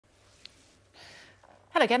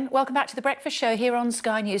Hello again. Welcome back to the Breakfast Show here on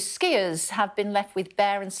Sky News. Skiers have been left with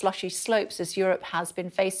bare and slushy slopes as Europe has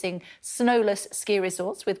been facing snowless ski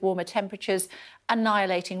resorts with warmer temperatures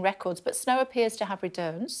annihilating records. But snow appears to have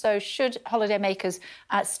returned. So should holidaymakers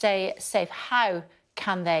stay safe? How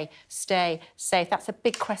can they stay safe? That's a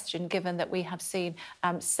big question, given that we have seen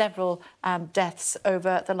several deaths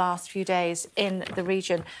over the last few days in the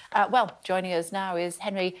region. Well, joining us now is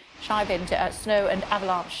Henry Chivin, snow and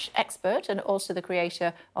avalanche expert and also the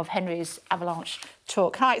creator of Henry's Avalanche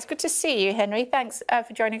Talk. Hi, it's good to see you, Henry. Thanks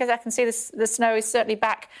for joining us. I can see the snow is certainly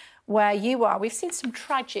back where you are. We've seen some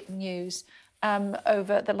tragic news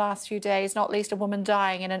over the last few days, not least a woman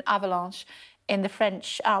dying in an avalanche in the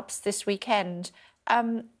French Alps this weekend.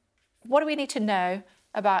 What do we need to know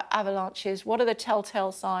about avalanches? What are the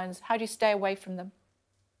telltale signs? How do you stay away from them?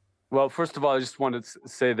 Well, first of all, I just wanted to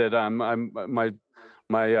say that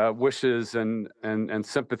my wishes and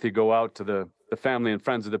sympathy go out to the family and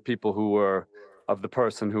friends of the people who were of the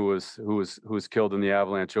person who was killed in the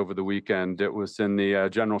avalanche over the weekend. It was in the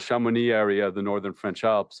general Chamonix area of the northern French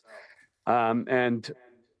Alps, and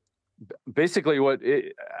basically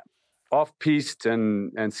off-piste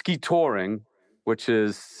and ski touring, which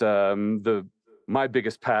is my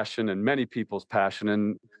biggest passion and many people's passion,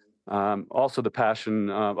 and also the passion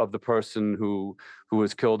of the person who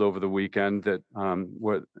was killed over the weekend. And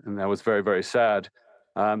that was very, very sad.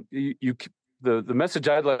 The message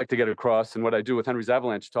I'd like to get across, and what I do with Henry's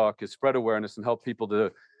Avalanche Talk, is spread awareness and help people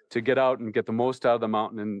to get out and get the most out of the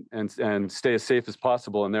mountain and stay as safe as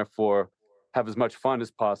possible, and therefore have as much fun as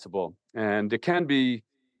possible. And it can be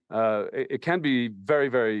very,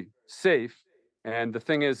 very safe. And the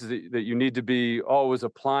thing is that you need to be always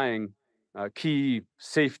applying key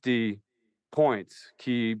safety points,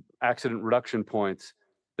 key accident reduction points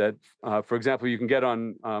that, for example, you can get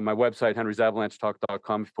on my website,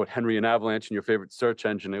 henrysavalanchetalk.com. If you put Henry and Avalanche in your favorite search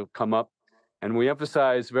engine, it'll come up. And we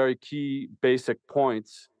emphasize very key basic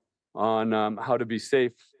points on how to be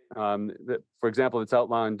safe. For example, it's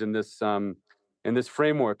outlined in this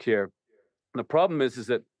framework here. And the problem is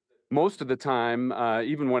that most of the time,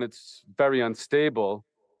 even when it's very unstable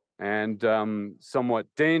and somewhat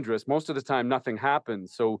dangerous, most of the time nothing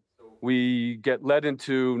happens. So we get led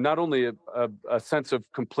into not only a sense of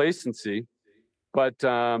complacency, but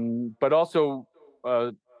also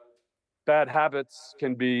bad habits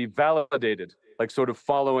can be validated, like sort of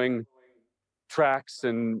following tracks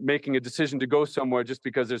and making a decision to go somewhere just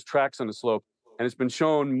because there's tracks on the slope. And it's been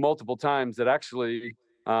shown multiple times that actually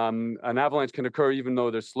an avalanche can occur even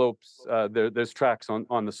though there's slopes, there's tracks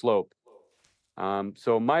on the slope.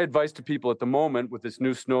 So my advice to people at the moment, with this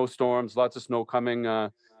new snowstorms, lots of snow coming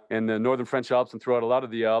in the northern French Alps and throughout a lot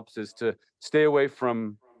of the Alps, is to stay away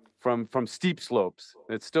from steep slopes.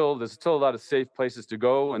 There's still a lot of safe places to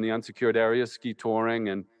go in the unsecured areas, ski touring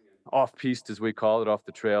and off-piste, as we call it, off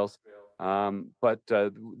the trails. But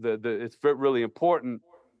it's really important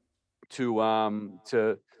to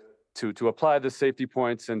apply the safety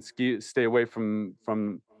points and stay away from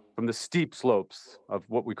the steep slopes of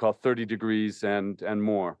what we call 30 degrees and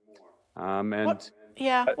more. What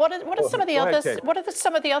are some of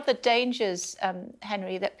the other dangers,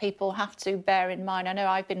 Henry, that people have to bear in mind? I know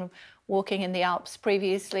I've been walking in the Alps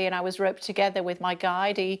previously, and I was roped together with my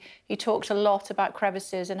guide. He talked a lot about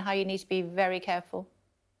crevices and how you need to be very careful.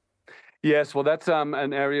 Yes, well, that's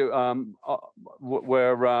an area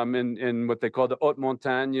where in what they call the haute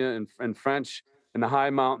montagne in French, in the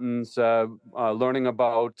high mountains, learning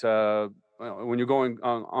about when you're going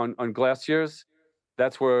on glaciers,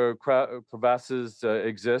 that's where crevasses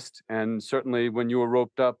exist. And certainly when you were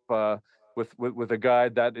roped up with a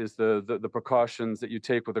guide, that is the precautions that you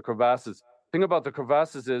take with the crevasses. The thing about the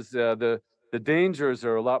crevasses is the dangers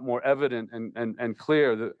are a lot more evident and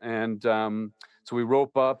clear. So we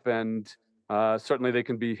rope up, and certainly they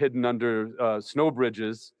can be hidden under snow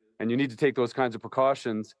bridges, and you need to take those kinds of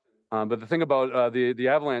precautions. But the thing about the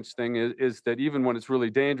avalanche thing is that even when it's really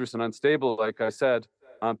dangerous and unstable, like I said,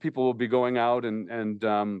 people will be going out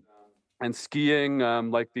and skiing,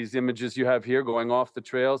 like these images you have here, going off the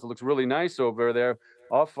trails. It looks really nice over there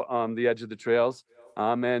off the edge of the trails.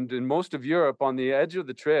 And in most of Europe, on the edge of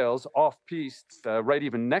the trails, off-piste, right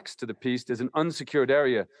even next to the piste, is an unsecured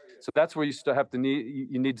area. So that's where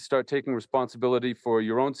you need to start taking responsibility for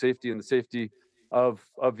your own safety and the safety of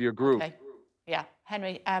your group. Okay. Yeah,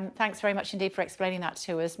 Henry, thanks very much indeed for explaining that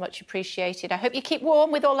to us. Much appreciated. I hope you keep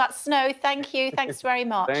warm with all that snow. Thank you. Thanks very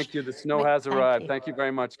much. Thank you. The snow has arrived. Thank you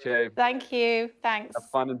very much, Kay. Thank you. Thanks.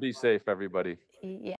 Have fun and be safe, everybody. Yeah.